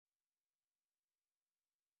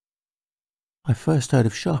I first heard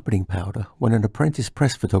of sharpening powder when an apprentice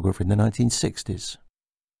press photographer in the 1960s.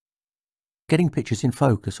 Getting pictures in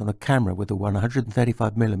focus on a camera with a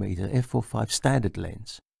 135mm f4.5 standard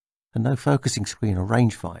lens and no focusing screen or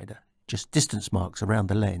rangefinder, just distance marks around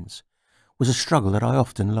the lens, was a struggle that I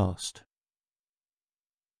often lost.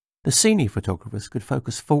 The senior photographers could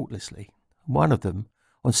focus faultlessly. One of them,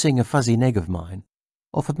 on seeing a fuzzy neg of mine,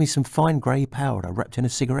 offered me some fine grey powder wrapped in a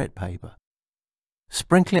cigarette paper.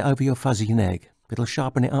 "Sprinkle it over your fuzzy neg, it'll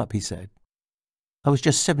sharpen it up," he said. I was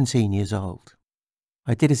just 17 years old.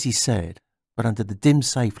 I did as he said, but under the dim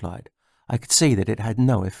safe light I could see that it had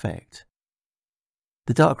no effect.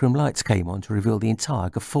 The darkroom lights came on to reveal the entire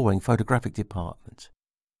guffawing photographic department.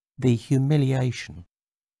 The humiliation.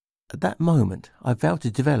 At that moment I vowed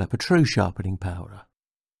to develop a true sharpening powder.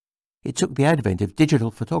 It took the advent of digital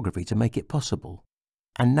photography to make it possible,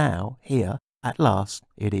 and now, here, at last,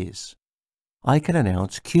 it is. I can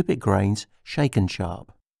announce Qubit Grain's Shake'n'Sharp.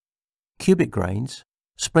 Qubit grains,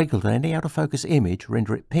 sprinkled on any out-of-focus image,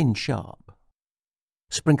 render it pin sharp.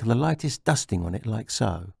 Sprinkle the lightest dusting on it like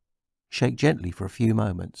so. Shake gently for a few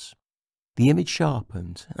moments. The image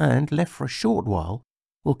sharpens and, left for a short while,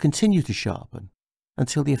 will continue to sharpen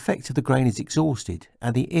until the effect of the grain is exhausted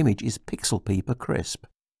and the image is pixel peeper crisp.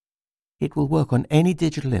 It will work on any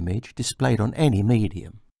digital image displayed on any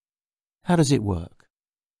medium. How does it work?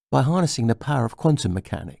 By harnessing the power of quantum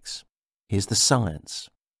mechanics. Here's the science.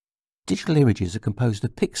 Digital images are composed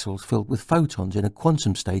of pixels filled with photons in a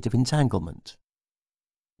quantum state of entanglement.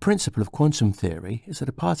 The principle of quantum theory is that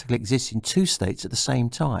a particle exists in two states at the same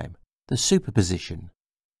time, the superposition,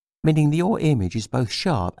 meaning that your image is both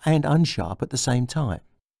sharp and unsharp at the same time.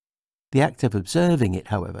 The act of observing it,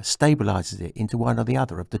 however, stabilizes it into one or the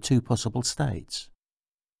other of the two possible states.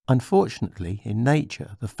 Unfortunately, in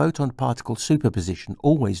nature, the photon-particle superposition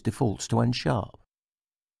always defaults to unsharp.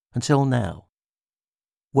 Until now.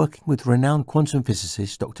 Working with renowned quantum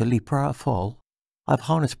physicist Dr. Lipra Ofol, I've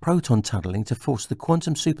harnessed proton tunneling to force the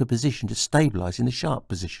quantum superposition to stabilize in the sharp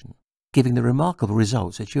position, giving the remarkable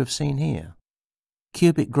results that you have seen here.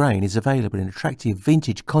 Qubit Grain is available in attractive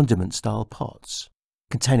vintage condiment-style pots,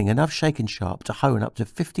 containing enough Shake'n'Sharp to hone up to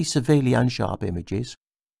 50 severely unsharp images,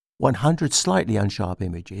 100 slightly unsharp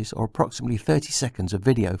images, or approximately 30 seconds of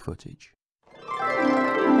video footage.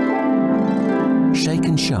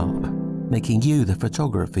 Shake'n'Sharp, making you the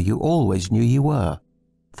photographer you always knew you were.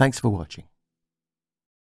 Thanks for watching.